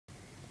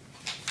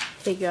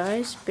Hey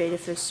guys, Beta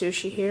Fish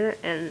Sushi here,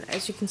 and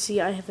as you can see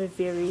I have a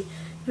very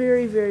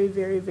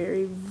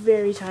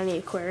tiny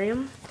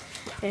aquarium,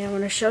 and I'm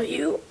going to show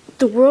you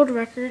the world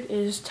record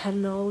is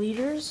 10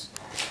 milliliters,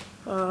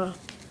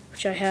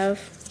 which I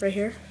have right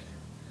here,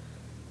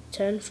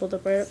 10, fold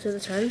up right up to the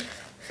 10,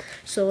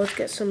 so let's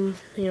get some,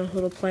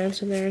 little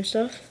plants in there and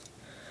stuff.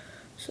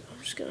 So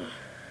I'm just going to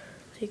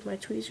take my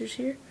tweezers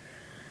here,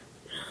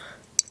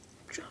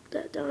 drop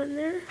that down in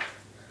there,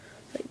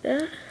 like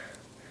that.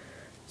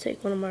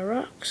 Take one of my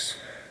rocks,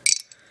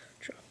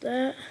 drop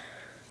that,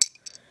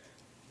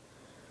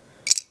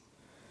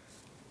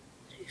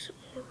 take some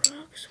more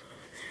rocks,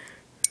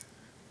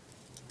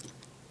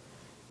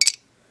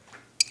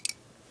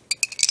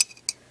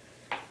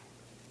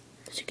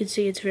 as you can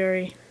see it's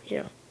very,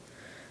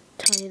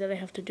 tiny that I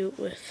have to do it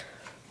with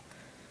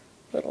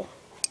little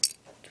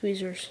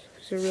tweezers.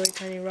 These are really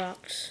tiny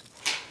rocks.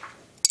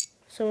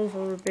 Some of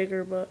them are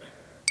bigger, but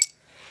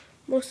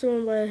most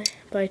of them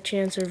by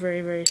chance are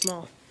very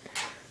small.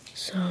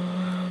 So,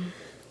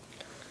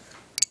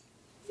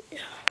 yeah.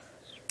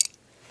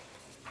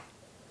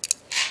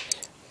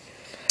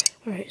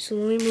 Alright, so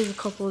let me move a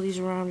couple of these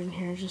around in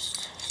here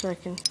just so I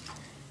can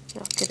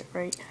get it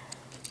right.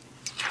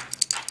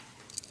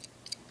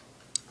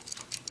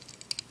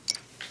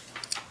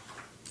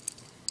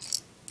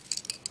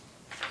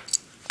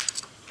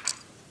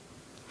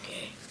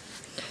 Okay,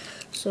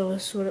 so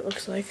this is what it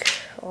looks like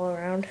all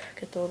around.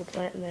 Get the little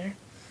plant in there.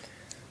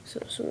 So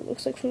this is what it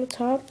looks like from the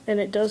top, and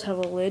it does have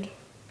a lid,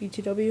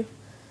 BTW,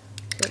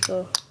 so it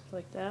goes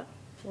like that,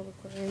 little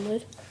aquarium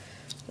lid.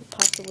 We'll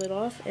pop the lid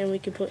off, and we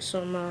can put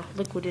some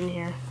liquid in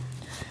here.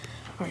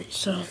 Alright,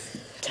 so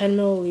 10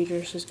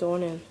 milliliters is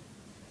going in.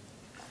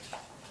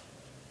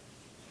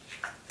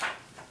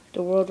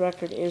 The world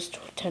record is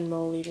 10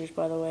 milliliters,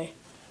 by the way,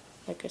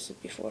 like I said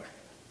before.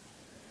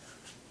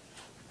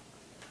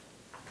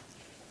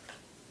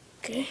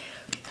 Okay,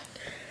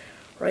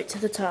 right to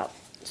the top,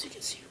 as you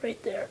can see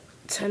right there,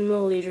 10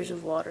 milliliters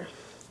of water.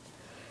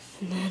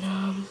 And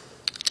then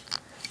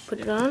put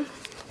it on.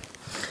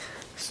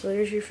 So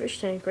there's your fish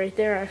tank right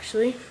there,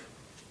 actually.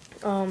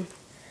 Yeah,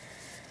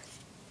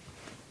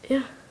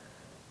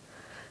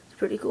 it's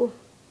pretty cool.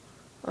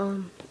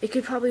 It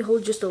could probably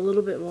hold just a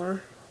little bit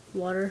more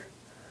water.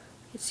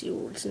 You can see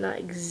it's not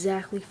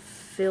exactly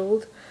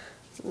filled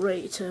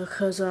right to,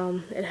 because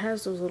it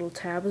has those little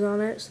tabs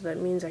on it, so that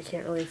means I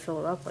can't really fill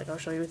it up. Like I'll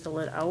show you with the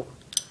lid out.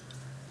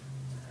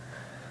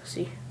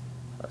 See,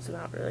 that's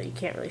not really, you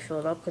can't really fill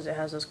it up because it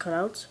has those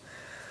cutouts.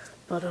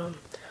 But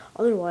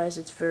otherwise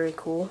it's very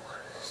cool.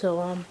 So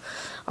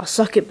I'll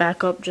suck it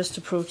back up just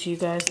to prove to you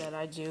guys that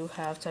I do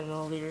have 10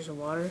 milliliters of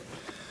water.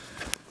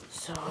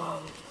 So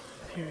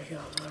here we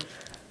go.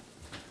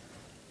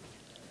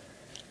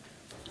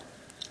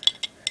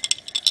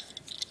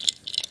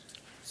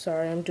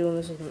 Sorry, I'm doing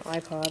this with an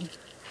iPod.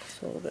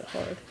 It's a little bit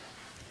hard.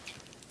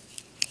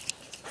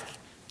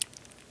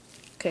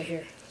 Okay,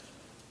 here.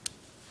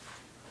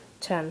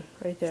 10,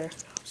 right there.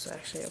 It's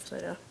actually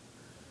upside down.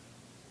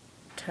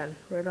 10,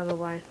 right on the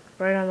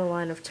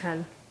line of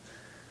 10.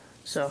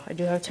 So I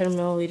do have 10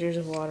 milliliters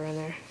of water in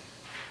there.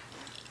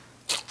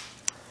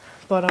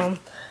 But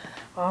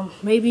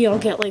maybe I'll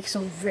get like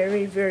some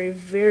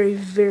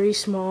very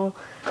small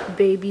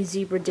baby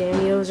zebra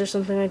danios or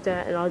something like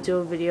that, and I'll do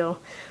a video,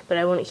 but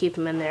I wouldn't keep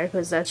them in there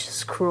because that's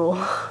just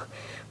cruel.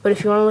 But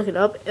if you want to look it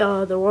up,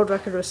 the world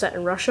record was set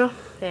in Russia,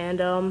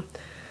 and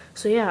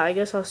so yeah, I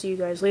guess I'll see you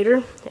guys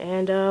later.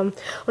 And oh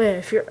yeah,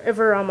 if you're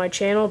ever on my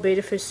channel,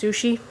 Beta Fish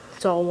Sushi,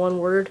 it's all one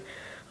word,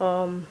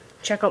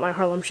 check out my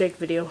Harlem Shake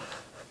video.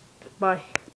 Bye.